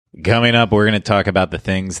Coming up, we're going to talk about the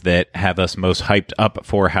things that have us most hyped up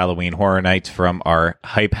for Halloween Horror Nights, from our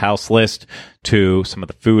hype house list to some of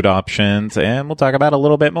the food options, and we'll talk about a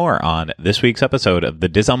little bit more on this week's episode of the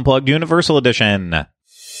Dis Unplugged Universal Edition.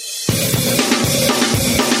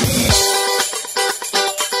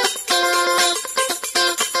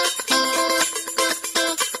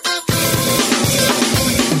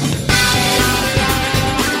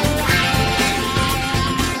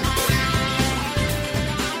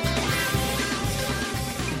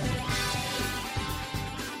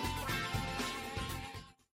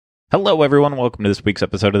 Hello, everyone. Welcome to this week's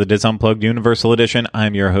episode of the Dis Unplugged Universal Edition.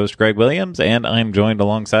 I'm your host, Greg Williams, and I'm joined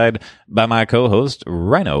alongside by my co-host,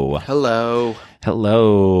 Rhino. Hello.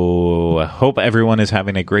 Hello. Hope everyone is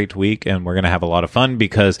having a great week, and we're going to have a lot of fun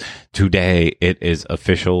because today it is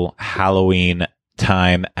official Halloween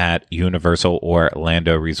time at Universal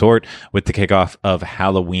Orlando Resort with the kickoff of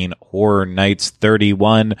Halloween Horror Nights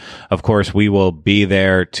 31. Of course, we will be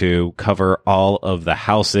there to cover all of the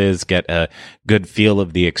houses, get a good feel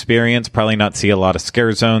of the experience, probably not see a lot of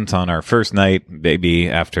scare zones on our first night, maybe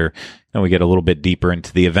after we get a little bit deeper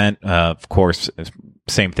into the event. Of course,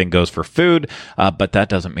 same thing goes for food, but that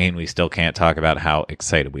doesn't mean we still can't talk about how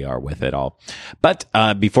excited we are with it all. But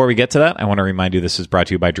before we get to that, I want to remind you this is brought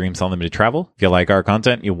to you by Dreams Unlimited Travel. If you like our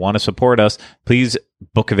content, you want to support us, please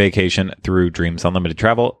book a vacation through Dreams Unlimited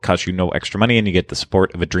Travel. It costs you no extra money, and you get the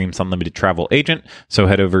support of a Dreams Unlimited Travel agent. So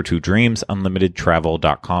head over to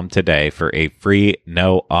dreamsunlimitedtravel.com today for a free,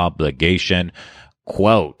 no obligation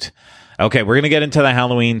quote. Okay, we're going to get into the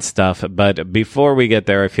Halloween stuff, but before we get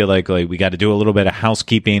there, I feel like we got to do a little bit of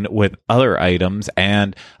housekeeping with other items,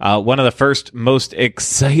 and one of the first most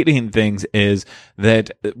exciting things is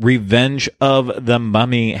that Revenge of the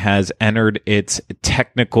Mummy has entered its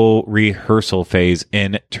technical rehearsal phase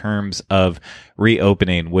in terms of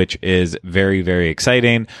reopening, which is very, very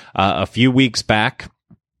exciting. A few weeks back,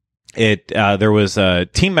 there was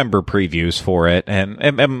team member previews for it, and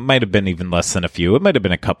it might have been even less than a few. It might have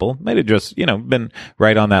been a couple, might have just, been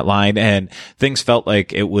right on that line, and things felt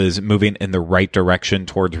like it was moving in the right direction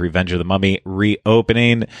towards Revenge of the Mummy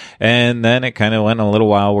reopening, and then it kind of went a little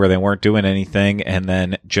while where they weren't doing anything, and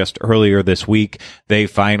then just earlier this week, they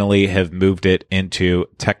finally have moved it into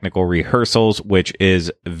technical rehearsals, which is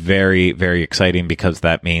very, very exciting because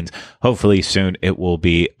that means hopefully soon it will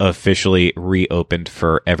be officially reopened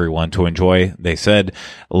for everyone to enjoy. They said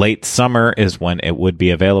late summer is when it would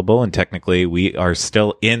be available, and technically we are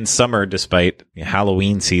still in summer despite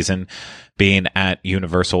Halloween season being at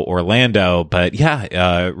Universal Orlando. But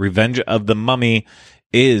yeah, Revenge of the Mummy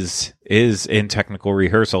is in technical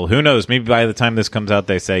rehearsal. Who knows? Maybe by the time this comes out,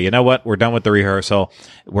 they say, you know what? We're done with the rehearsal.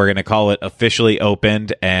 We're going to call it officially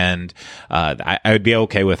opened. And I would be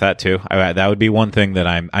okay with that too. That would be one thing that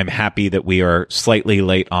I'm happy that we are slightly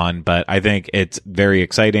late on, but I think it's very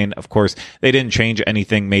exciting. Of course, they didn't change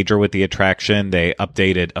anything major with the attraction. They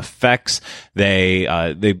updated effects. They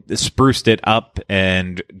spruced it up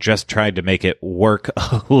and just tried to make it work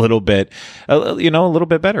a little bit, a little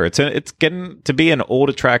bit better. It's getting to be an old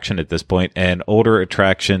attraction at this point, and older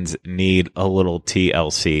attractions need a little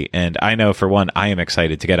TLC. And I know for one, I am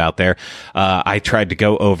excited to get out there. I tried to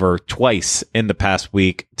go over twice in the past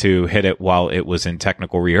week to hit it while it was in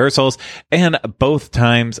technical rehearsals, and both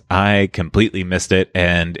times I completely missed it,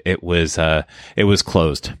 and it was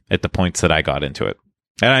closed at the points that I got into it.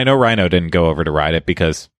 And I know Rhino didn't go over to ride it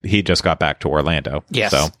because he just got back to Orlando.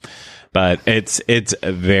 Yes. So, but it's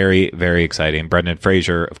very, very exciting. Brendan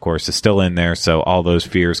Fraser, of course, is still in there, so all those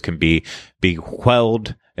fears can be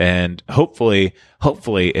quelled, and hopefully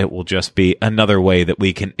it will just be another way that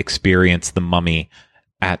we can experience the Mummy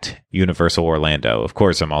at Universal Orlando. Of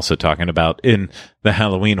course, I'm also talking about in the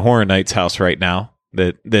Halloween Horror Nights house right now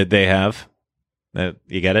that they have.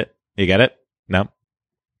 You get it? You get it? No?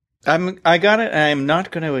 I got it, and I'm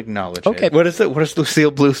not going to acknowledge Okay. it. What is it? What does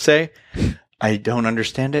Lucille Bluth say? I don't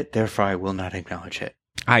understand it, therefore I will not acknowledge it.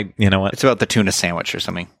 You know what? It's about the tuna sandwich or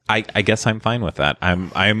something. I guess I'm fine with that.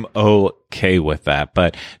 I'm okay with that,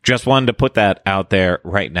 but just wanted to put that out there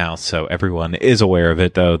right now so everyone is aware of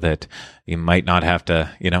it, though, that you might not have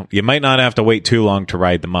to wait too long to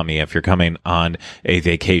ride the Mummy if you're coming on a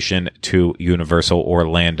vacation to Universal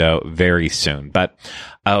Orlando very soon. But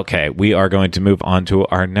okay, we are going to move on to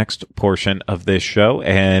our next portion of this show,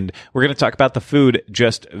 and we're going to talk about the food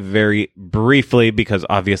just very briefly because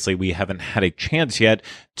obviously we haven't had a chance yet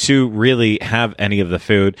to really have any of the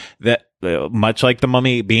food. That much like The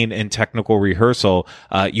Mummy being in technical rehearsal,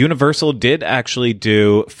 Universal did actually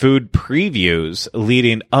do food previews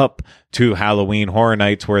leading up to Halloween Horror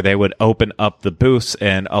Nights, where they would open up the booths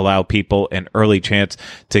and allow people an early chance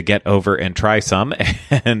to get over and try some.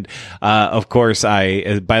 And of course,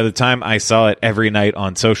 by the time I saw it every night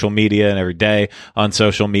on social media and every day on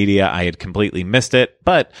social media, I had completely missed it.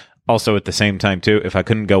 But also at the same time too, if I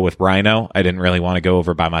couldn't go with Rhino, I didn't really want to go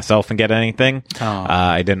over by myself and get anything.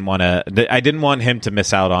 I didn't want him to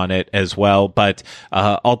miss out on it as well. But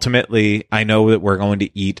ultimately, I know that we're going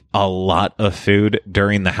to eat a lot of food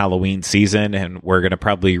during the Halloween season, and we're going to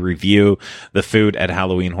probably review the food at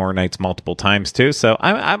Halloween Horror Nights multiple times too. So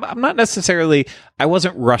I'm not necessarily, I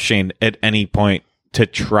wasn't rushing at any point to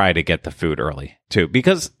try to get the food early too,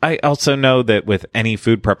 because I also know that with any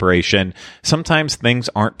food preparation, sometimes things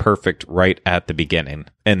aren't perfect right at the beginning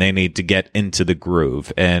and they need to get into the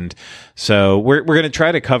groove. And so we're going to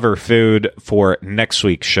try to cover food for next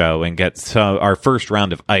week's show and get our first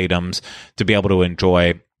round of items to be able to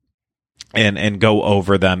enjoy and go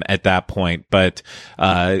over them at that point. But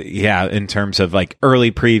in terms of like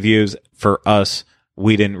early previews for us,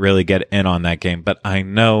 we didn't really get in on that game, but I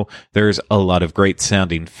know there's a lot of great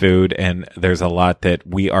sounding food and there's a lot that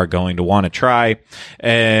we are going to want to try.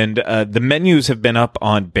 And the menus have been up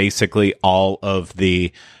on basically all of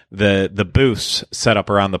the booths set up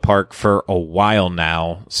around the park for a while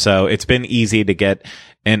now. So it's been easy to get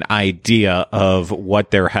an idea of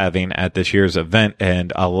what they're having at this year's event.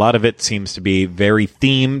 And a lot of it seems to be very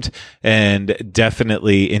themed and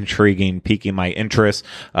definitely intriguing, piquing my interest.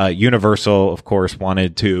 Universal, of course,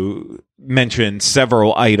 wanted to mention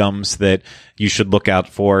several items that you should look out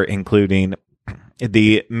for, including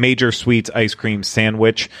the Major Sweets ice cream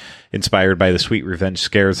sandwich inspired by the Sweet Revenge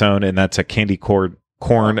Scare Zone. And that's a candy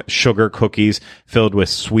corn sugar cookies filled with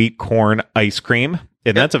sweet corn ice cream.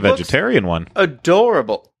 And that's a vegetarian one.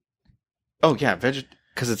 Adorable. Oh, yeah,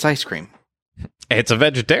 because it's ice cream. It's a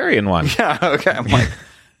vegetarian one. Yeah, okay. I'm like,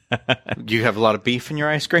 do you have a lot of beef in your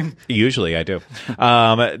ice cream? Usually I do.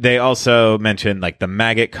 They also mentioned like the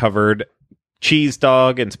maggot-covered cheese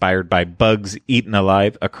dog inspired by Bugs Eaten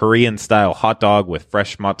Alive, a Korean-style hot dog with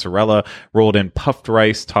fresh mozzarella rolled in puffed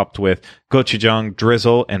rice topped with gochujang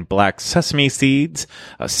drizzle and black sesame seeds,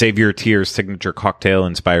 a Savior Tears signature cocktail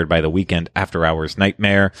inspired by the Weekend After Hours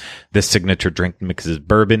Nightmare. This signature drink mixes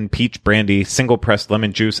bourbon, peach brandy, single-pressed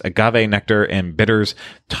lemon juice, agave nectar, and bitters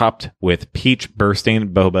topped with peach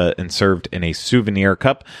bursting boba and served in a souvenir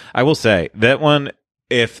cup. I will say, that one,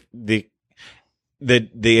 if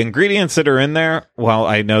the ingredients that are in there, while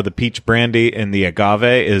I know the peach brandy and the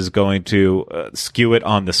agave is going to skew it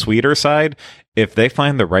on the sweeter side, if they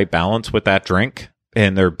find the right balance with that drink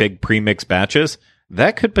in their big pre-mix batches,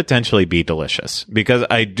 that could potentially be delicious, because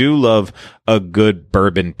I do love a good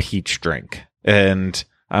bourbon peach drink. And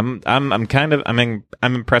I'm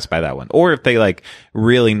impressed by that one. Or if they like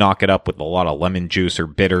really knock it up with a lot of lemon juice or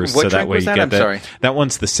bitters, what so that way you get that. Sorry. That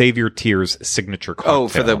one's the Savior Tears signature cocktail. Oh,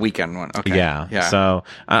 for the weekend one. Okay. Yeah. So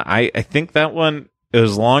I think that one,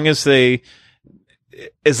 as long as they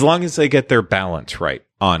get their balance right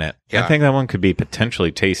on it, I think that one could be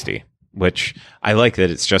potentially tasty. Which I like that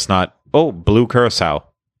it's just not blue curacao.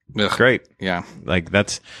 Ugh. Great. Yeah. Like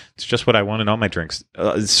it's just what I want in all my drinks.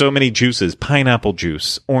 So many juices, pineapple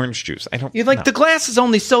juice, orange juice. The glass is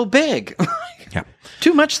only so big. Yeah.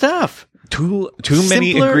 Too much stuff. Too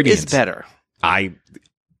many Simpler ingredients. is better.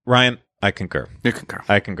 Ryan, I concur. You concur.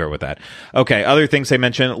 I concur with that. Okay. Other things they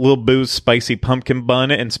mentioned, Lil Boo's spicy pumpkin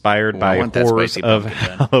bun inspired by horrors of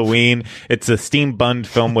Halloween. It's a steamed bun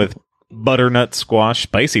filled with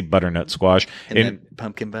spicy butternut squash, and then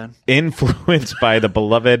pumpkin bun, influenced by the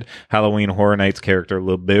beloved Halloween Horror Nights character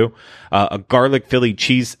Lil Boo. A garlic Philly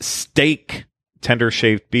cheese steak, tender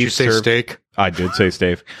shaved beef. Did you say steak? I did say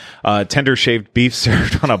steak. Tender shaved beef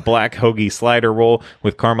served on a black hoagie slider roll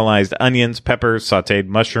with caramelized onions, peppers, sauteed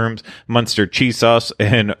mushrooms, Munster cheese sauce,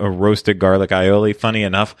 and a roasted garlic aioli. Funny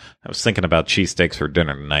enough, I was thinking about cheesesteaks for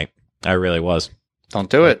dinner tonight. I really was. Don't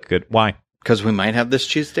do it. Good. Why? Because we might have this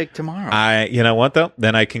cheesesteak tomorrow. You know what though?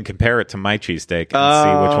 Then I can compare it to my cheesesteak and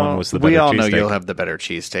see which one was the better cheesesteak. We all know you'll have the better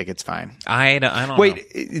cheesesteak. It's fine. I don't know.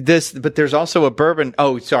 Wait, but there's also a bourbon.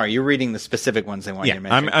 Oh, sorry, you're reading the specific ones they want you to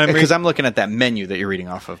mention. Because I'm looking at that menu that you're reading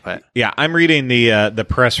off of. But yeah, I'm reading the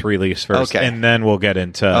press release first, and then we'll get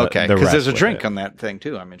into the rest. Because there's a drink on that thing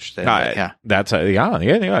too. I'm interested. Yeah.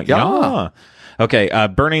 Okay,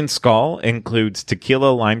 Burning Skull includes tequila,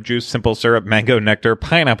 lime juice, simple syrup, mango nectar,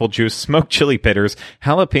 pineapple juice, smoked chili bitters,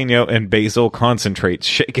 jalapeno, and basil concentrates,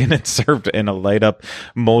 shaken and served in a light-up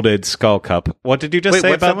molded skull cup. What did you just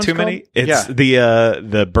say about too many? It's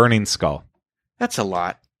the Burning Skull. That's a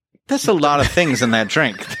lot. That's a lot of things in that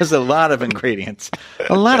drink. There's a lot of ingredients,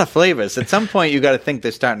 a lot of flavors. At some point, you got to think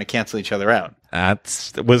they're starting to cancel each other out.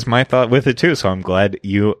 That was my thought with it too, so I'm glad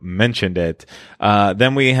you mentioned it.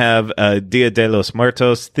 Then we have Dia de los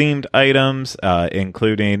Muertos themed items,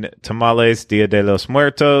 including tamales Dia de los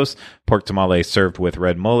Muertos, pork tamale served with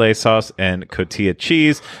red mole sauce and cotija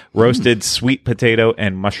cheese, roasted sweet potato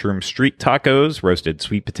and mushroom street tacos, roasted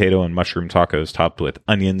sweet potato and mushroom tacos topped with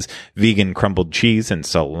onions, vegan crumbled cheese, and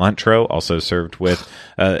cilantro, also served with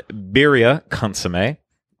birria consomme.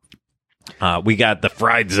 We got the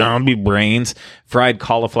fried zombie brains, fried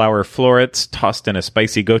cauliflower florets, tossed in a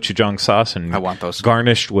spicy gochujang sauce and I want those.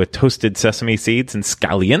 Garnished with toasted sesame seeds and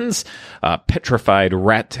scallions, petrified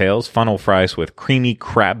rat tails, funnel fries with creamy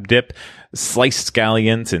crab dip, sliced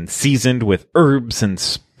scallions and seasoned with herbs and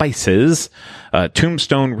spices,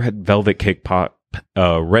 tombstone red velvet cake pop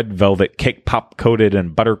coated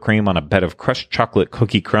in buttercream on a bed of crushed chocolate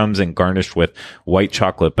cookie crumbs and garnished with white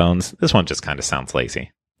chocolate bones. This one just kind of sounds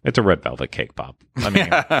lazy. It's a red velvet cake pop. I mean,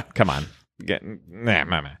 come on.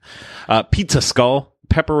 Pizza skull,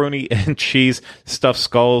 pepperoni and cheese stuffed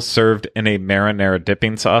skulls served in a marinara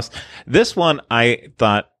dipping sauce. This one I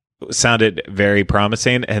thought sounded very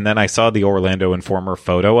promising, and then I saw the Orlando Informer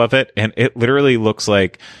photo of it, and it literally looks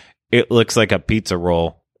like a pizza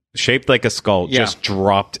roll shaped like a skull, just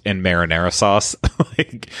dropped in marinara sauce.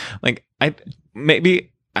 I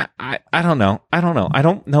don't know. I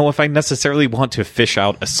don't know if I necessarily want to fish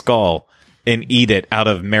out a skull and eat it out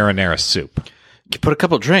of marinara soup. You put a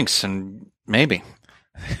couple drinks and maybe.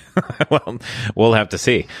 Well, we'll have to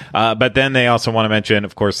see. But then they also want to mention,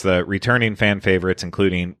 of course, the returning fan favorites,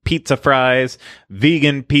 including pizza fries,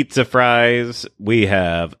 vegan pizza fries. We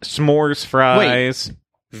have s'mores fries. Wait.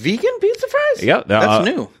 Vegan pizza fries? Yep. That's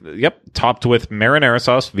new. Yep. Topped with marinara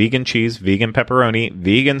sauce, vegan cheese, vegan pepperoni,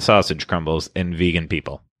 vegan sausage crumbles, and vegan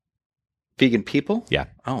people. Vegan people? Yeah.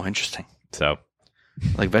 Oh, interesting. So.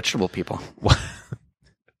 Like vegetable people.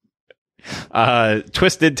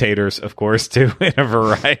 Twisted taters, of course, too, in a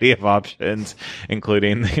variety of options,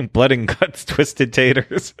 including the blood and guts twisted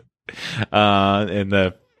taters, and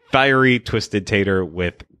the fiery twisted tater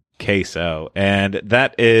with queso. And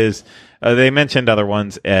that is... they mentioned other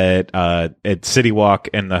ones at City Walk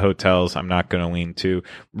and the hotels. I'm not going to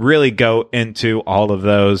really go into all of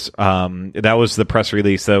those. That was the press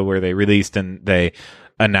release, though, where they released and they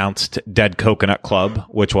announced Dead Coconut Club,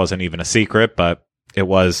 which wasn't even a secret, but it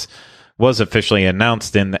was officially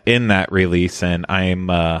announced in that release, and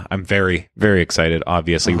I'm very, very excited.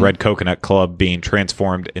 Obviously, Red Coconut Club being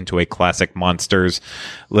transformed into a classic Monsters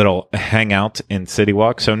little hangout in City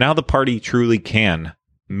Walk. So now the party truly can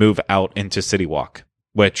move out into City Walk,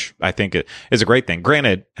 which I think is a great thing.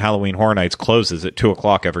 Granted, Halloween Horror Nights closes at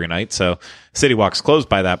 2:00 every night, so City Walk's closed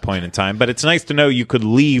by that point in time. But it's nice to know you could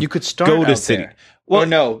leave. You could start go to out City. There. Well,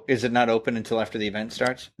 no, is it not open until after the event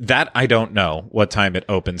starts? That I don't know what time it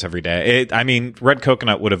opens every day. Red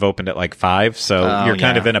Coconut would have opened at like 5, so you're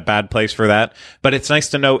kind of in a bad place for that. But it's nice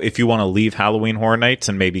to know if you want to leave Halloween Horror Nights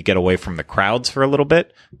and maybe get away from the crowds for a little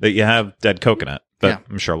bit, that you have Dead Coconut. But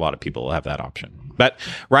I'm sure a lot of people will have that option. But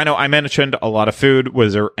Rhino, I mentioned a lot of food.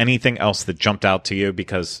 Was there anything else that jumped out to you?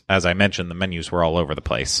 Because as I mentioned, the menus were all over the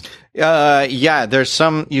place. Yeah, there's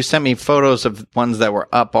some, you sent me photos of ones that were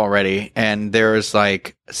up already. And there's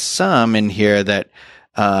like some in here that,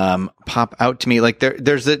 pop out to me. Like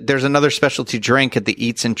there's another specialty drink at the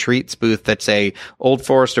Eats and Treats booth that's a Old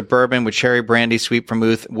Forester bourbon with cherry brandy, sweet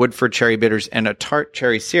vermouth, Woodford cherry bitters, and a tart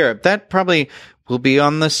cherry syrup. That probably will be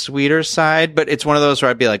on the sweeter side, but it's one of those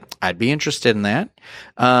where I'd be like, I'd be interested in that.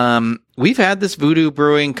 We've had this Voodoo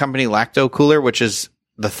Brewing Company Lacto Cooler, which is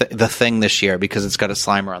the thing this year because it's got a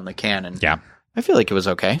Slimer on the can, and I feel like it was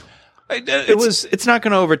okay. It's not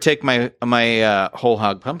going to overtake my whole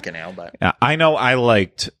hog pumpkin ale, but I know I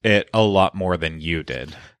liked it a lot more than you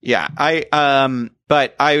did. Yeah,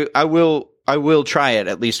 but I will try it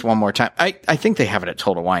at least one more time. I think they have it at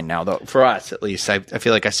Total Wine now, though. For us, at least, I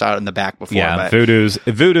feel like I saw it in the back before. Yeah,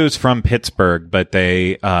 Voodoo's from Pittsburgh, but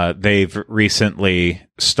they've recently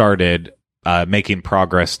started making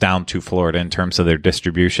progress down to Florida in terms of their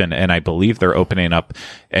distribution, and I believe they're opening up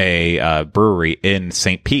a brewery in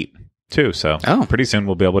St. Pete too. So pretty soon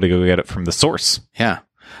we'll be able to go get it from the source. Yeah.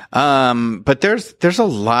 But there's a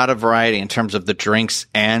lot of variety in terms of the drinks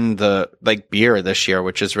and the beer this year,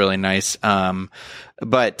 which is really nice.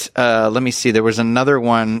 But let me see. There was another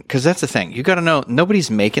one, because that's the thing. You got to know,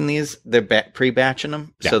 nobody's making these. They're pre-batching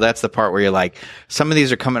them. Yeah. So that's the part where you're like, some of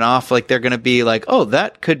these are coming off like they're going to be like, oh,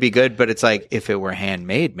 that could be good. But it's like, if it were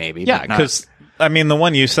handmade, maybe. Yeah, because I mean, the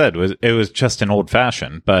one you said was just an old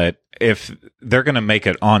fashioned, but if they're going to make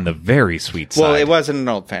it on the very sweet side. Well, it wasn't an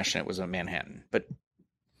old fashioned, it was a Manhattan, but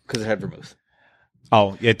because it had vermouth.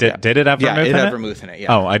 Oh, it did. Yeah. Did it have vermouth in it? Yeah, it had vermouth in it.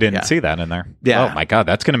 Yeah. Oh, I didn't see that in there. Yeah. Oh my God,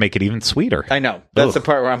 that's going to make it even sweeter. I know. That's the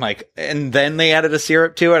part where I'm like, and then they added a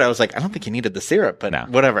syrup to it. I was like, I don't think you needed the syrup, but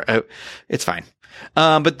whatever. It's fine.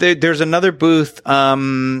 But there's another booth,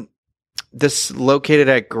 this located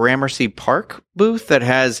at Gramercy Park booth that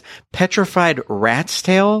has petrified rat's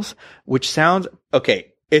tails, which sounds okay.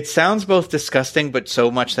 It sounds both disgusting, but so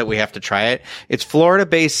much that we have to try it. It's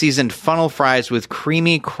Florida-based seasoned funnel fries with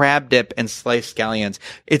creamy crab dip and sliced scallions.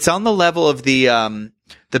 It's on the level of the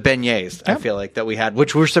beignets, I feel like, that we had,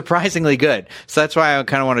 which were surprisingly good. So that's why I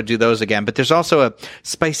kind of want to do those again. But there's also a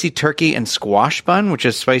spicy turkey and squash bun, which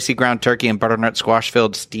is spicy ground turkey and butternut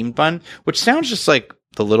squash-filled steamed bun, which sounds just like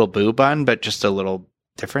the Little Boo bun, but just a little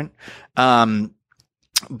different.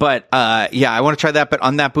 But I want to try that. But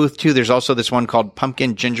on that booth too, there's also this one called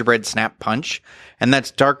Pumpkin Gingerbread Snap Punch. And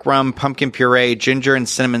that's dark rum, pumpkin puree, ginger and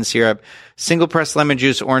cinnamon syrup, single pressed lemon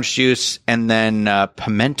juice, orange juice, and then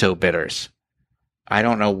pimento bitters. I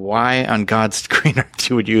don't know why on God's green earth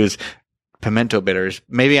you would use pimento bitters.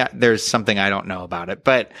 Maybe there's something I don't know about it.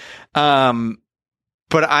 But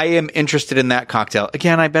I am interested in that cocktail.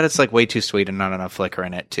 Again, I bet it's like way too sweet and not enough liquor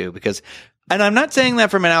in it too, because and I'm not saying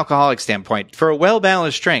that from an alcoholic standpoint. For a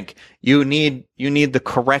well-balanced drink, you need the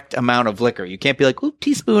correct amount of liquor. You can't be like, ooh,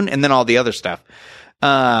 teaspoon, and then all the other stuff.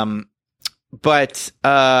 But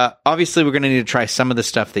obviously we're going to need to try some of the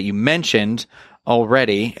stuff that you mentioned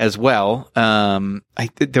already as well.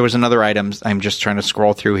 There was another item. I'm just trying to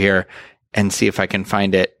scroll through here and see if I can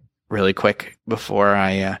find it really quick before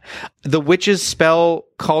the witch's spell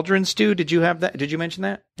cauldron stew. Did you have that? Did you mention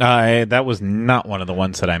that? That was not one of the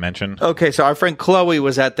ones that I mentioned. Okay, so our friend Chloe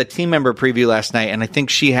was at the team member preview last night, and I think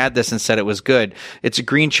she had this and said it was good. It's a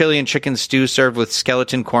green chili and chicken stew served with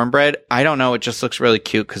skeleton cornbread. I don't know. It just looks really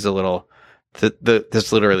cute because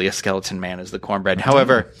there's literally a skeleton man as the cornbread.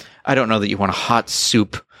 However, I don't know that you want a hot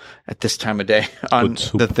soup at this time of day on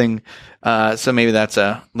the thing. So maybe that's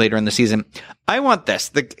later in the season. I want this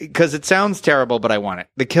because it sounds terrible, but I want it.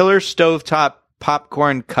 The Killer Stovetop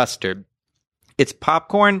Popcorn Custard. It's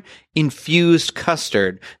popcorn infused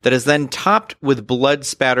custard that is then topped with blood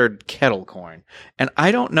spattered kettle corn. And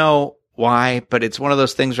I don't know why, but it's one of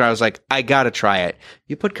those things where I was like, I gotta try it.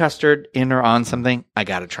 You put custard in or on something, I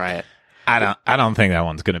gotta try it. I don't think that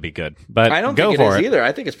one's going to be good, but I don't go think for it is it. either.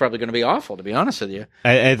 I think it's probably going to be awful, to be honest with you.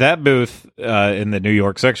 At that booth in the New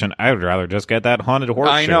York section, I would rather just get that haunted horse.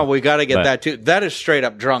 I know, we got to get that too. That is straight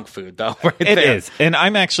up drunk food, though. Right it is, and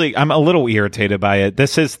I'm a little irritated by it.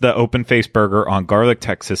 This is the open face burger on garlic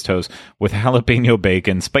Texas toast with jalapeno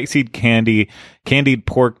bacon, spicy candied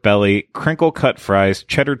pork belly, crinkle cut fries,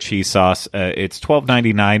 cheddar cheese sauce. It's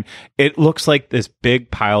 $12.99. It looks like this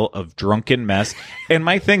big pile of drunken mess, and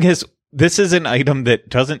my thing is, this is an item that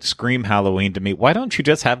doesn't scream Halloween to me. Why don't you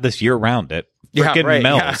just have this year round at freaking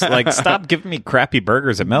Mel's? Like, stop giving me crappy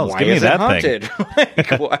burgers at Mel's. Give me that haunted?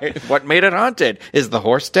 Thing. What made it haunted? Is the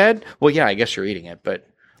horse dead? Well, yeah, I guess you're eating it, but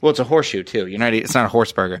it's a horseshoe too. It's not a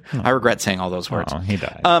horse burger. I regret saying all those words. Oh, he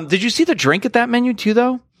died. Did you see the drink at that menu too,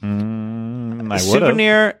 though? I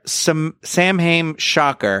Souvenir Sam Hain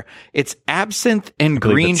Shocker. It's absinthe and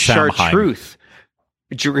green chartreuse.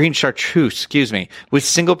 Green chartreuse, excuse me, with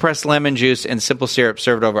single pressed lemon juice and simple syrup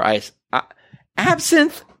served over ice.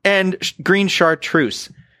 Absinthe and green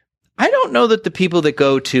chartreuse. I don't know that the people that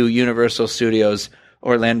go to Universal Studios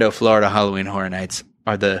Orlando, Florida Halloween Horror Nights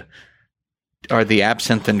are the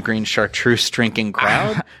absinthe and green chartreuse drinking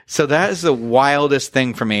crowd. So that is the wildest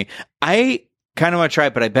thing for me. I kind of want to try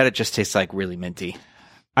it, but I bet it just tastes like really minty.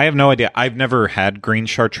 I have no idea. I've never had green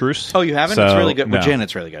chartreuse. Oh, you haven't? So, it's really good. No. With gin,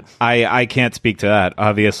 it's really good. I can't speak to that.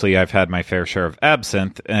 Obviously, I've had my fair share of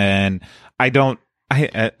absinthe, and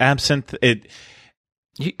absinthe.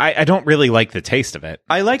 I don't really like the taste of it.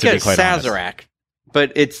 I like a Sazerac,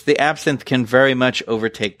 but it's the absinthe can very much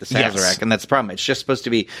overtake the Sazerac, yes. And that's the problem. It's just supposed to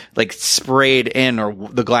be like sprayed in, or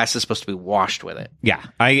the glass is supposed to be washed with it. Yeah,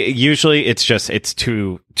 it's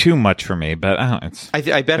too much for me. But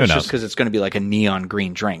I bet it's just because it's going to be like a neon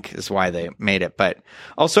green drink is why they made it. But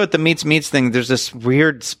also at the Meats thing, there's this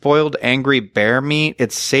weird spoiled angry bear meat.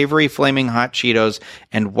 It's savory flaming hot Cheetos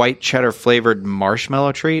and white cheddar flavored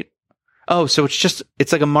marshmallow treat. Oh, so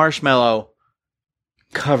it's like a marshmallow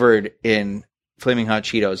covered in flaming hot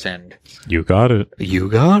Cheetos, and you got it.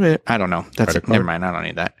 I don't know. Never mind. I don't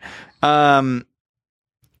need that.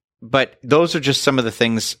 But those are just some of the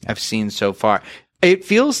things I've seen so far. It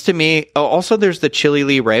feels to me. Oh, also, there's the chili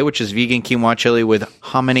Lee Ray, which is vegan quinoa chili with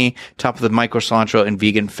hominy, top of the micro cilantro, and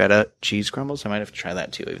vegan feta cheese crumbles. I might have to try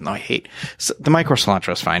that too, even though I hate the micro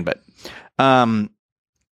cilantro is fine, but I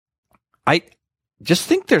just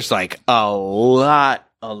think there's like a lot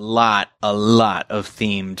of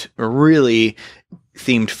really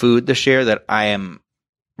themed food this year that I am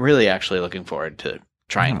really actually looking forward to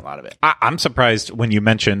trying a lot of it. I'm surprised when you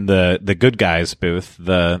mentioned the Good Guys booth,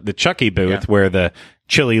 the Chucky booth, where the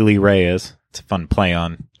chili Lee Ray is. It's a fun play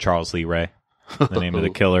on Charles Lee Ray, the name of the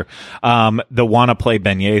killer. The Wanna Play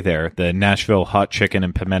beignet there, the Nashville hot chicken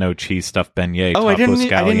and pimento cheese stuffed beignet. Oh, I didn't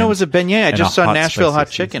know it was a beignet. I just saw Nashville hot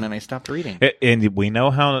chicken and I stopped reading. And we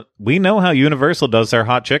know how Universal does their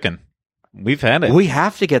hot chicken. We've had it. We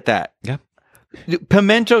have to get that. Yeah.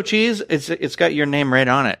 Pimento cheese, it's got your name right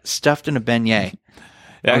on it, stuffed in a beignet.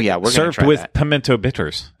 Oh yeah, we're served with pimento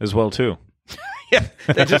bitters as well too. Yeah,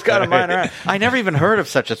 they just got them lying around. I never even heard of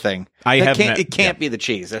such a thing. It can't be the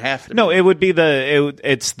cheese. It has to. No, it would be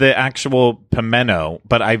it's the actual pimento,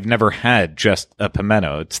 but I've never had just a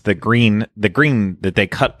pimento. It's the green that they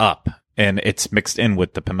cut up and it's mixed in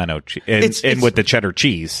with the pimento with the cheddar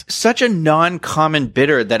cheese. Such a non-common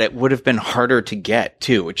bitter that it would have been harder to get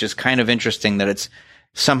too, which is kind of interesting that it's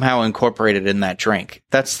somehow incorporated in that drink.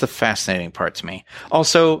 That's the fascinating part to me.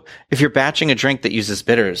 Also, if you're batching a drink that uses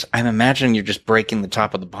bitters, I'm imagining you're just breaking the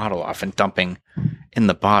top of the bottle off and dumping in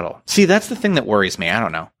the bottle. See, that's the thing that worries me. I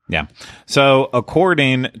don't know. Yeah. So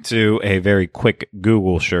according to a very quick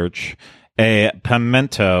Google search, a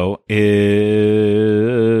pimento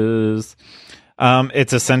is,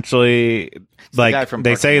 it's essentially like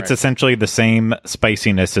they say it's essentially the same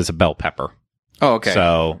spiciness as a bell pepper. Oh, okay.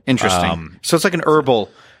 So interesting. So it's like an herbal.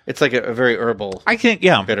 It's like a very herbal. I think,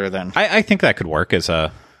 bitter. Then I think that could work as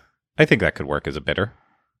a. I think that could work as a bitter.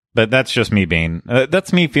 But that's just me being.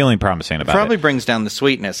 That's me feeling promising about it. Probably brings down the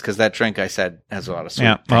sweetness because that drink I said has a lot of sweet.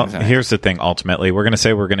 Yeah. Well, here's the thing. Ultimately, we're going to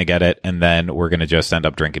say we're going to get it, and then we're going to just end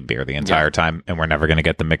up drinking beer the entire time, and we're never going to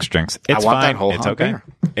get the mixed drinks. It's fine. It's okay. Beer.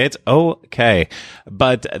 It's okay.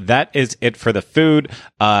 But that is it for the food.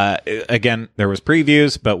 Again, there was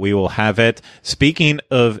previews, but we will have it. Speaking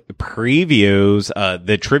of previews,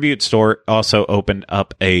 the Tribute Store also opened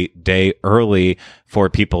up a day early for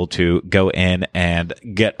people to go in and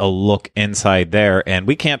get a look inside there. And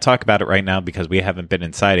we can't talk about it right now because we haven't been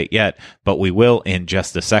inside it yet, but we will in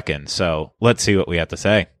just a second. So let's see what we have to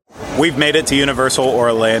say. We've made it to Universal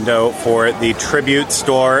Orlando for the Tribute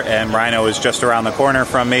Store, and Rhino is just around the corner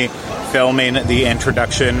from me filming the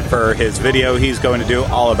introduction for his video he's going to do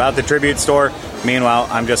all about the Tribute Store. Meanwhile,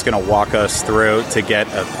 I'm just going to walk us through to get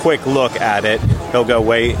a quick look at it. He'll go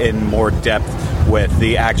way in more depth with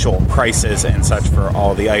the actual prices and such for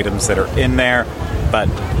all the items that are in there. But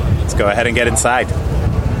let's go ahead and get inside.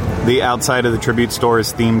 The outside of the Tribute Store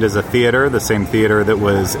is themed as a theater, the same theater that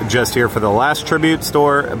was just here for the last Tribute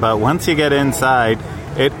Store. But once you get inside,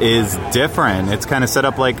 it is different. It's kind of set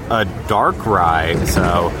up like a dark ride.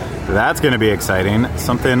 So that's going to be exciting.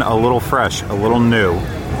 Something a little fresh, a little new.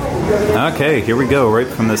 Okay, here we go. Right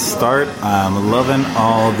from the start, I'm loving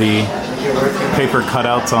all the paper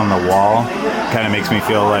cutouts on the wall. Kind of makes me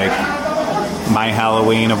feel like my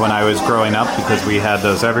Halloween of when I was growing up because we had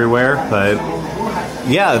those everywhere. But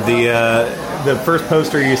yeah, the first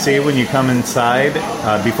poster you see when you come inside,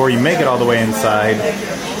 before you make it all the way inside,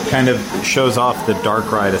 kind of shows off the dark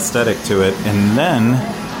ride aesthetic to it. And then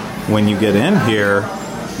when you get in here,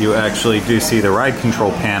 you actually do see the ride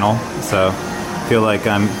control panel. So I feel like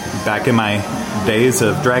I'm back in my days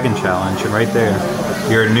of Dragon Challenge. And right there,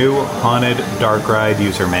 your new haunted dark ride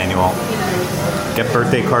user manual. Get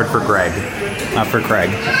birthday card for Greg, not for Craig.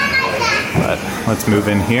 But let's move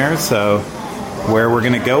in here. So where we're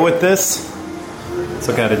going to go with this, let's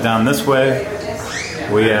look at it down this way.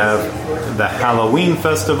 We have the Halloween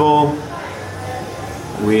Festival.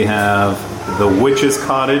 We have the Witch's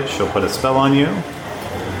Cottage. She'll put a spell on you.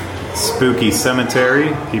 Spooky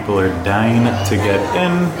Cemetery. People are dying to get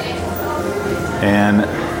in. And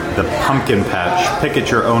the Pumpkin Patch. Pick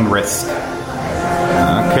at your own risk.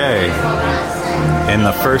 Okay. In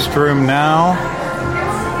the first room now,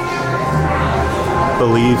 I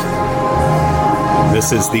believe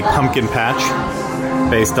this is the Pumpkin Patch,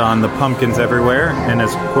 based on the pumpkins everywhere. And of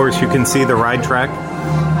course, you can see the ride track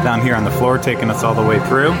down here on the floor, taking us all the way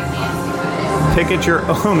through. Pick at your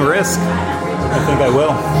own risk. I think I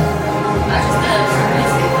will.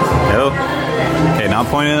 Nope. Okay, not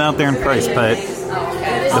pointing it out there in price, but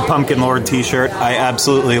the Pumpkin Lord t-shirt, I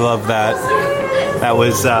absolutely love that. That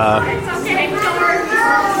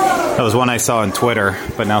was one I saw on Twitter,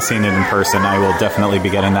 but now seeing it in person, I will definitely be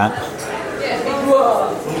getting that.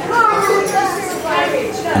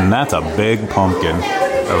 And that's a big pumpkin.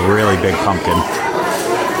 A really big pumpkin.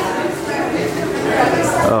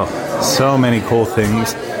 Oh, so many cool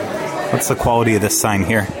things. What's the quality of this sign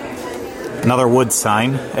here? Another wood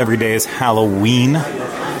sign. Every day is Halloween.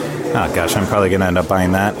 Oh gosh, I'm probably going to end up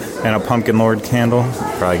buying that. And a Pumpkin Lord candle.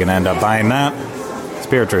 Probably going to end up buying that.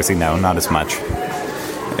 Spirituousy, no, not as much.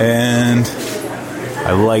 And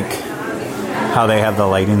I like how they have the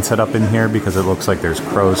lighting set up in here because it looks like there's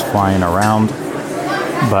crows flying around.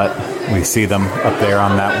 But we see them up there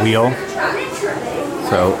on that wheel.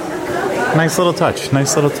 So, nice little touch.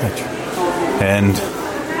 Nice little touch. And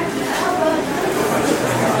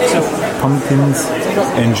pumpkins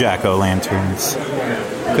and jack-o'-lanterns.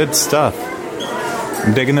 Good stuff.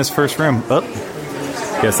 I'm digging this first room. Oh,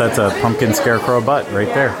 guess that's a pumpkin scarecrow butt right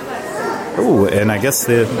there. Ooh, and I guess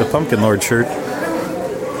the Pumpkin Lord shirt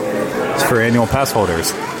is for annual pass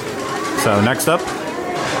holders. So next up,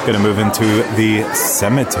 gonna move into the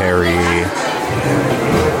cemetery.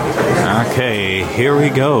 Okay, here we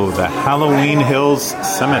go. The Halloween Hills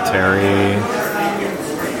Cemetery.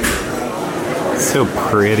 So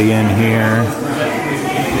pretty in here.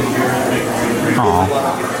 Aw.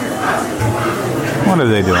 What are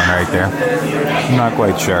they doing right there? I'm not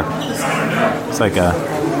quite sure. It's like a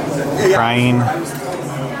crying,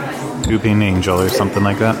 whooping angel or something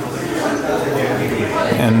like that.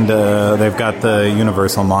 And they've got the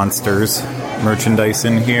Universal Monsters merchandise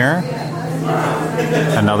in here.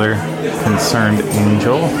 Another concerned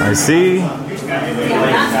angel, I see.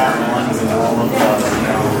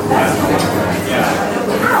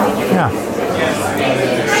 Yeah.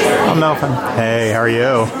 I don't know if I'm... Hey, how are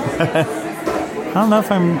you? I don't know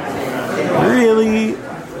if I'm really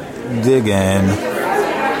digging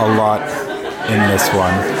a lot in this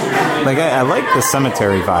one. Like, I like the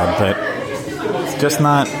cemetery vibe, but it's just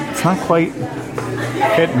not... It's not quite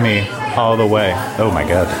hitting me all the way. Oh, my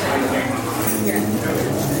God.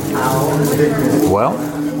 Well,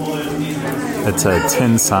 it's a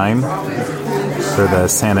tin sign for the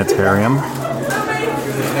sanitarium.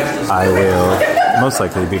 I will most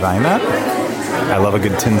likely be buying that. I love a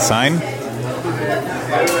good tin sign.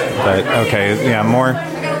 But, okay, yeah, more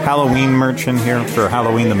Halloween merch in here for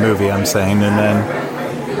Halloween the movie, I'm saying. And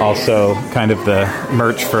then also kind of the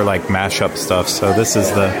merch for, like, mashup stuff. So this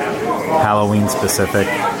is the Halloween-specific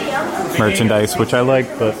merchandise, which I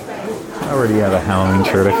like, but I already have a Halloween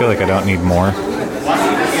shirt. I feel like I don't need more.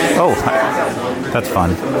 Oh, that's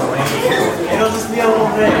fun.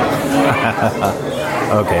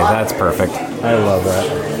 Okay, that's perfect. I love that.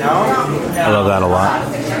 I love that a lot.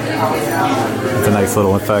 It's a nice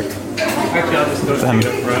little effect. Then,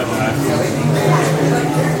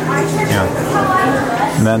 yeah,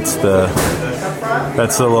 and that's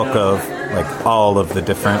the look of like all of the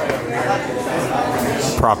different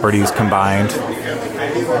properties combined.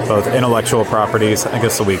 Both intellectual properties, I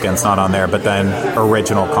guess The Weeknd's not on there, but then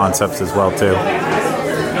original concepts as well too.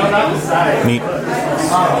 Neat.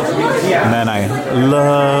 And then I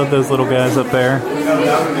love those little guys up there.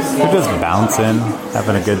 They're just bouncing,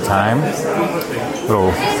 having a good time.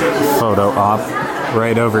 Little photo op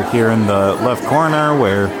right over here in the left corner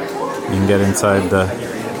where you can get inside the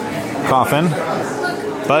coffin.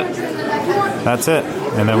 But that's it.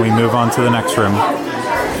 And then we move on to the next room.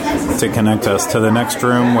 To connect us to the next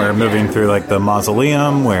room, we're moving through like the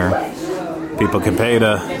mausoleum where people can pay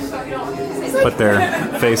to put their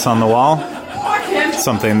face on the wall.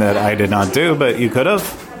 Something that I did not do, but you could have.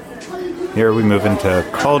 Here we move into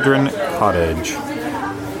Cauldron Cottage.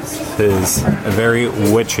 This is very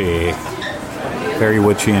witchy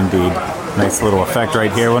indeed. Nice little effect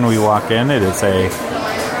right here when we walk in. It is a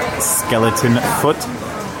skeleton foot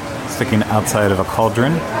sticking outside of a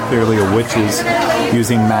cauldron. Clearly a witch is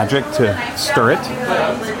using magic to stir it.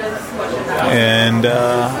 And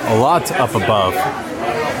a lot up above.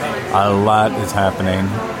 A lot is happening.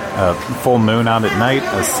 A full moon out at night,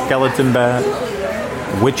 a skeleton bat,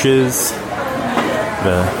 witches,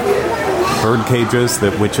 the bird cages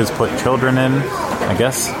that witches put children in, I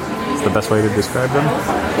guess is the best way to describe them.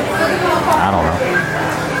 I don't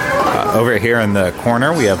know. Over here in the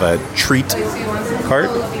corner, we have a treat cart.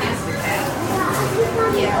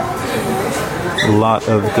 A lot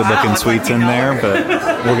of good-looking sweets in there, but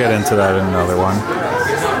we'll get into that in another one.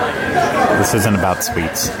 This isn't about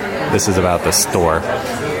sweets. This is about the store.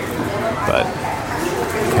 But,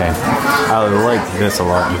 okay. I like this a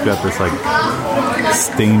lot. You've got this, like,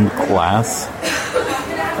 stained glass,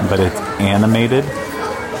 but it's animated,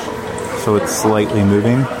 so it's slightly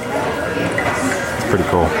moving. It's pretty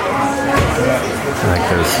cool. I like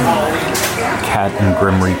there's Cat and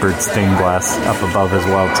Grim Reaper stained glass up above as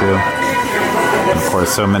well, too. And of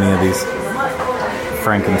course, so many of these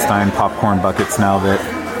Frankenstein popcorn buckets now that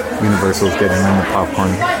Universal's getting in the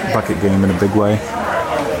popcorn bucket game in a big way.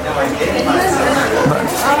 But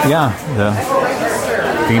yeah, the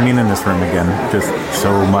theming in this room again, just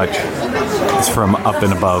so much is from up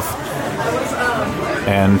and above.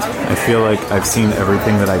 And I feel like I've seen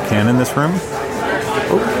everything that I can in this room.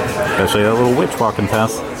 Especially that little witch walking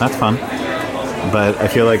past. That's fun. But I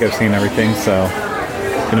feel like I've seen everything, so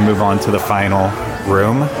I'm going to move on to the final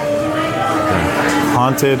room.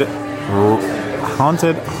 Haunted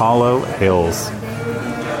Hollow Hills.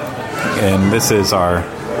 And this is our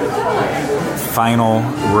final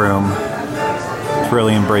room. It's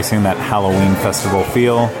really embracing that Halloween festival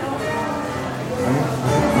feel.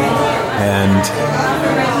 And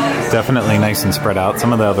definitely nice and spread out.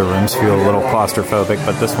 Some of the other rooms feel a little claustrophobic,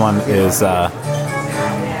 but this one is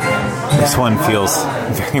this one feels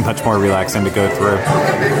very much more relaxing to go through.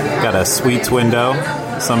 Got a sweets window,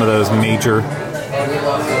 some of those major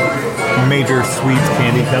sweets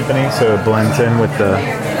candy company, so it blends in with the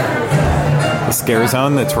scare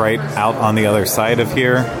zone that's right out on the other side of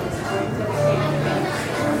here.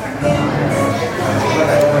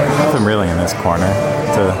 Nothing really in this corner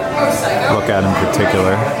to look at in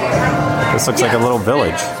particular. This looks like a little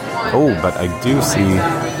village. Oh, but I do see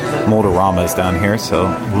Moldoramas down here, so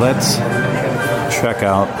let's check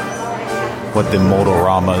out what the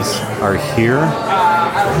Moldoramas are here.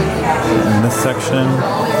 In this section,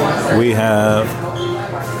 we have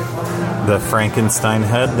the Frankenstein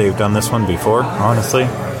head. They've done this one before, honestly.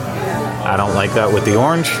 I don't like that with the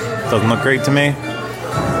orange. Doesn't look great to me.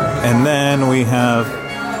 And then we have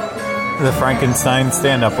the Frankenstein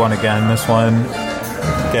stand-up one again. This one,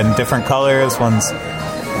 again, different color. This one's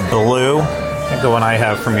blue. I think the one I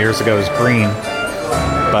have from years ago is green.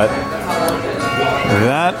 But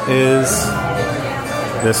that is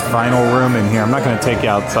this final room in here. I'm not going to take you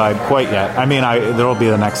outside quite yet. I mean, there'll be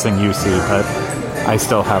the next thing you see, but I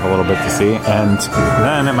still have a little bit to see. And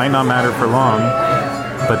then it might not matter for long,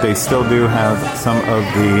 but they still do have some of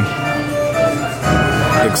the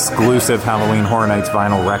exclusive Halloween Horror Nights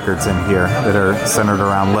vinyl records in here that are centered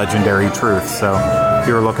around Legendary Truth. So if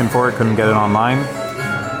you were looking for it, couldn't get it online,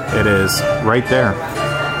 it is right there.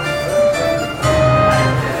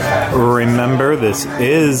 Remember, this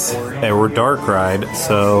is a dark ride,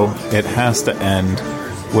 so it has to end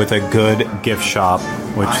with a good gift shop,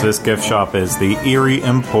 which this gift shop is the Eerie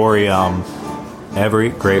Emporium. Every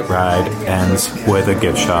great ride ends with a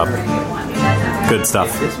gift shop. Good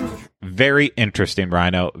stuff. Very interesting,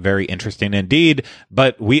 Rhino. Very interesting indeed.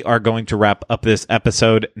 But we are going to wrap up this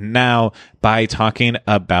episode now by talking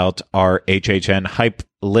about our HHN hype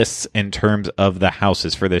lists in terms of the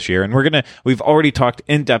houses for this year. And we've already talked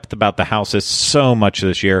in depth about the houses so much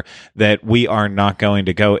this year that we are not going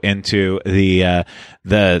to go into the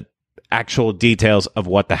actual details of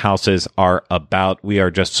what the houses are about. We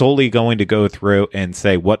are just solely going to go through and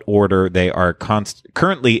say what order they are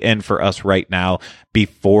currently in for us right now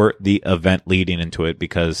before the event leading into it,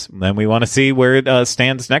 because then we want to see where it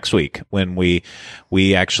stands next week when we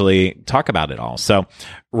actually talk about it all. So,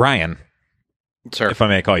 Ryan, sir, if I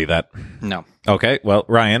may call you that. No. Okay. Well,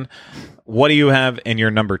 Ryan, what do you have in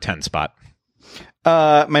your number 10 spot?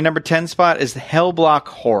 My number 10 spot is Hellblock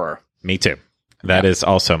Horror. Me too. That is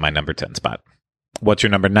also my number 10 spot. What's your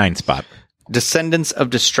number 9 spot? Descendants of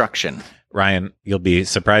Destruction. Ryan, you'll be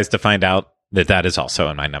surprised to find out that is also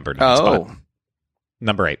in my number 9 spot.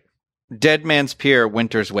 Number 8. Dead Man's Pier,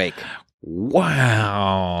 Winter's Wake.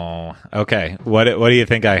 Wow. Okay. What do you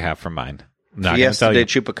think I have for mine? Not Fiesta de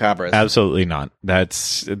Chupacabras. Absolutely not.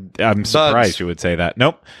 I'm surprised you would say that.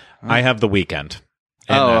 Nope. I have The Weeknd.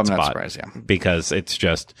 I'm not surprised, yeah. Because it's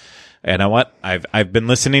just... You know what? I've been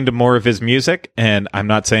listening to more of his music, and I'm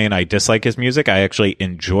not saying I dislike his music. I actually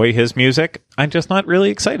enjoy his music. I'm just not really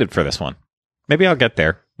excited for this one. Maybe I'll get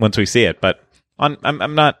there once we see it, but I'm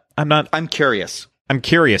not. I'm curious. I'm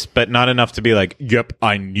curious, but not enough to be like, yep,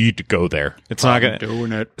 I need to go there. It's not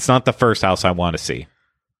doing it. It's not the first house I want to see.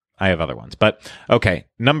 I have other ones, but okay.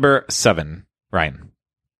 Number 7, Ryan.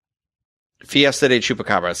 Fiesta de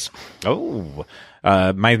Chupacabras. Oh.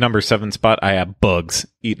 My number 7 spot, I have Bugs,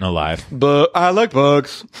 Eaten Alive. I like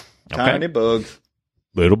bugs. Okay. Tiny bugs.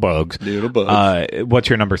 Little bugs. Little bugs. What's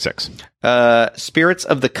your number 6? Spirits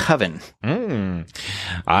of the Coven.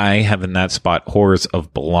 I have in that spot Horrors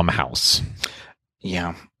of Blumhouse.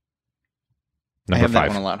 Yeah. Number I have 5. that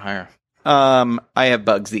one a lot higher. I have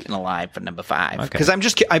Bugs Eaten Alive for number 5. Because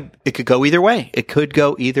it could go either way. It could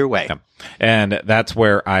go either way. Yeah. And that's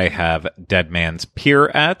where I have Dead Man's Pier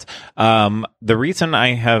at. The reason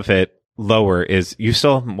I have it lower is you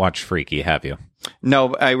still haven't watched Freaky, have you?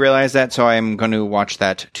 No, I realize that, so I'm going to watch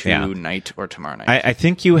that tonight or tomorrow night. I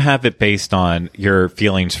think you have it based on your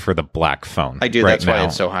feelings for the Black Phone. I do. Right That's why now.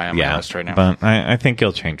 it's so high on my list right now. But I think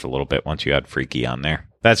you'll change a little bit once you add Freaky on there.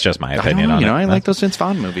 That's just my opinion on it. I like those Vince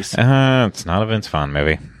Vaughn movies. It's not a Vince Vaughn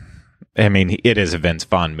movie. I mean, it is a Vince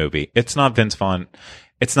Vaughn movie. It's not Vince Vaughn.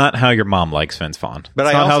 It's not how your mom likes Vince Vaughn. But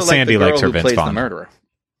it's I not also how Sandy like the girl likes her who Vince plays Vaughn. the murderer.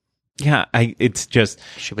 Yeah, it's just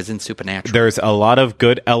She was in Supernatural. there's a lot of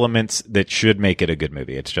good elements that should make it a good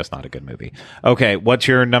movie. It's just not a good movie. Okay, what's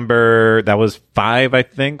your number? That was 5, I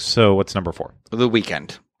think. So what's number 4? The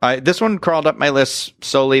Weeknd. This one crawled up my list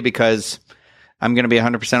solely because I'm going to be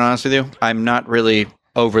 100% honest with you. I'm not really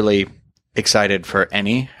overly excited for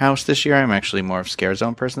any house this year. I'm actually more of a Scare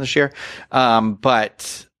Zone person this year.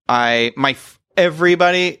 But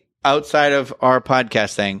everybody outside of our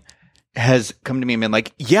podcast thing has come to me and been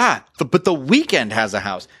like, yeah, but The Weeknd has a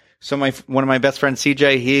house. So one of my best friends,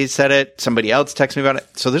 CJ, he said it. Somebody else texted me about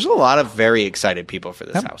it. So there's a lot of very excited people for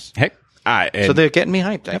this house. Hey, So they're getting me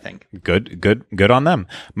hyped, I think. good on them.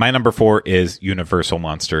 My number 4 is Universal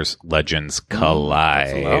Monsters Legends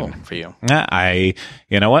Collide. That's low for you.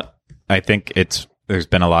 You know what? I think there's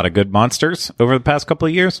been a lot of good monsters over the past couple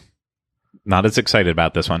of years. Not as excited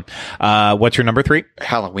about this one. What's your number 3?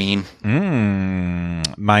 Halloween.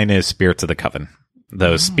 Mine is Spirits of the Coven.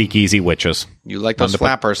 Those speakeasy witches. You like those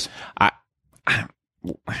flappers.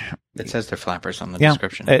 It says they're flappers on the Yeah,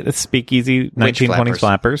 description. it's speakeasy 1920s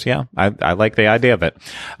flappers. Yeah, I like the idea of it.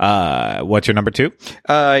 What's your number 2?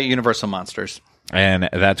 Universal Monsters. And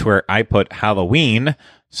that's where I put Halloween.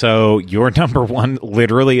 So your number 1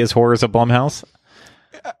 literally is Horrors of Blumhouse?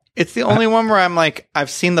 It's the only one where I'm like, I've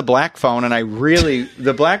seen The Black Phone, and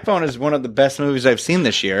The Black Phone is one of the best movies I've seen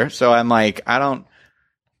this year. So I'm like, I don't.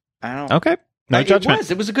 Okay. No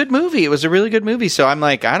judgment. It was a good movie. It was a really good movie. So I'm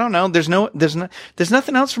like, I don't know. There's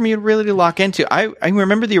nothing else for me really to lock into. I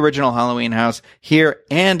remember the original Halloween house here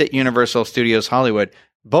and at Universal Studios Hollywood.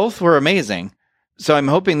 Both were amazing. So I'm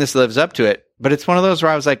hoping this lives up to it. But it's one of those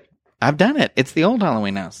where I was like, I've done it. It's the old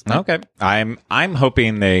Halloween house. Okay. I'm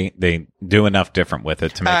hoping they do enough different with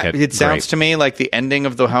it to make it It sounds great. to me like the ending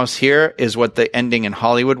of the house here is what the ending in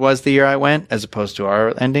Hollywood was the year I went, as opposed to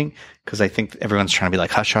our ending, because I think everyone's trying to be like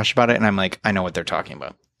hush hush about it, and I'm like, I know what they're talking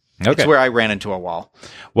about. Okay. It's where I ran into a wall.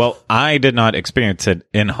 Well, I did not experience it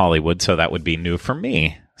in Hollywood, so that would be new for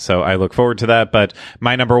me. So I look forward to that. But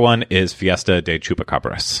my number 1 is Fiesta de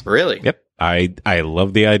Chupacabras. Really? Yep. I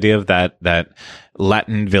love the idea of that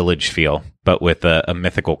Latin village feel, but with a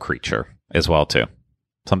mythical creature as well too.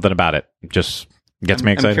 Something about it just gets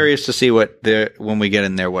me excited. I'm curious to see when we get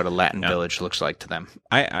in there, what a Latin village looks like to them.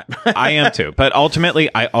 I am too. But ultimately,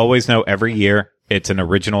 I always know every year it's an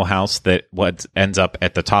original house that what ends up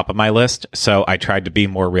at the top of my list. So I tried to be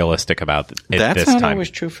more realistic about it That's this not time. always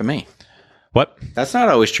true for me. What? That's not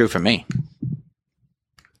always true for me.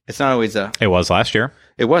 It's not always It was last year.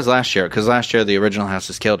 It was last year, because last year the original house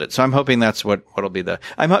has killed it. So I'm hoping that's what'll be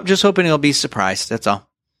I'm just hoping it'll be surprised. That's all.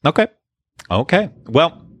 Okay.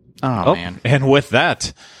 Well. Oh man. And with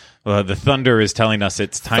that, the thunder is telling us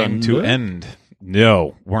it's time to end.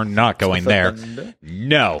 No, we're not going there.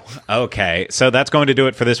 No. Okay. So that's going to do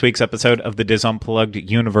it for this week's episode of the Diz Unplugged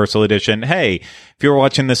Universal Edition. Hey, if you're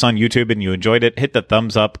watching this on YouTube and you enjoyed it, hit the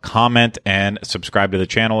thumbs up, comment, and subscribe to the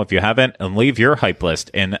channel if you haven't, and leave your hype list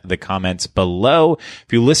in the comments below. If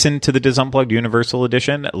you listen to the Diz Unplugged Universal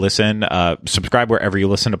Edition, subscribe wherever you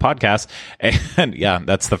listen to podcasts. And yeah,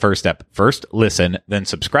 that's the first step. First, listen, then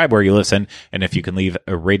subscribe where you listen. And if you can leave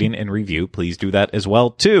a rating and review, please do that as well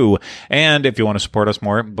too. And if you want to support us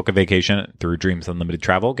more, book a vacation through Dreams Unlimited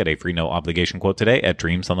Travel. Get a free no obligation quote today at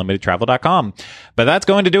dreamsunlimitedtravel.com. But that's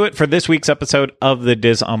going to do it for this week's episode of the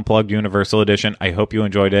Diz Unplugged Universal Edition. I hope you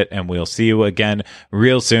enjoyed it, and we'll see you again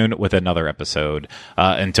real soon with another episode.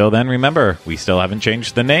 Until then, remember, we still haven't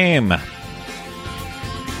changed the name.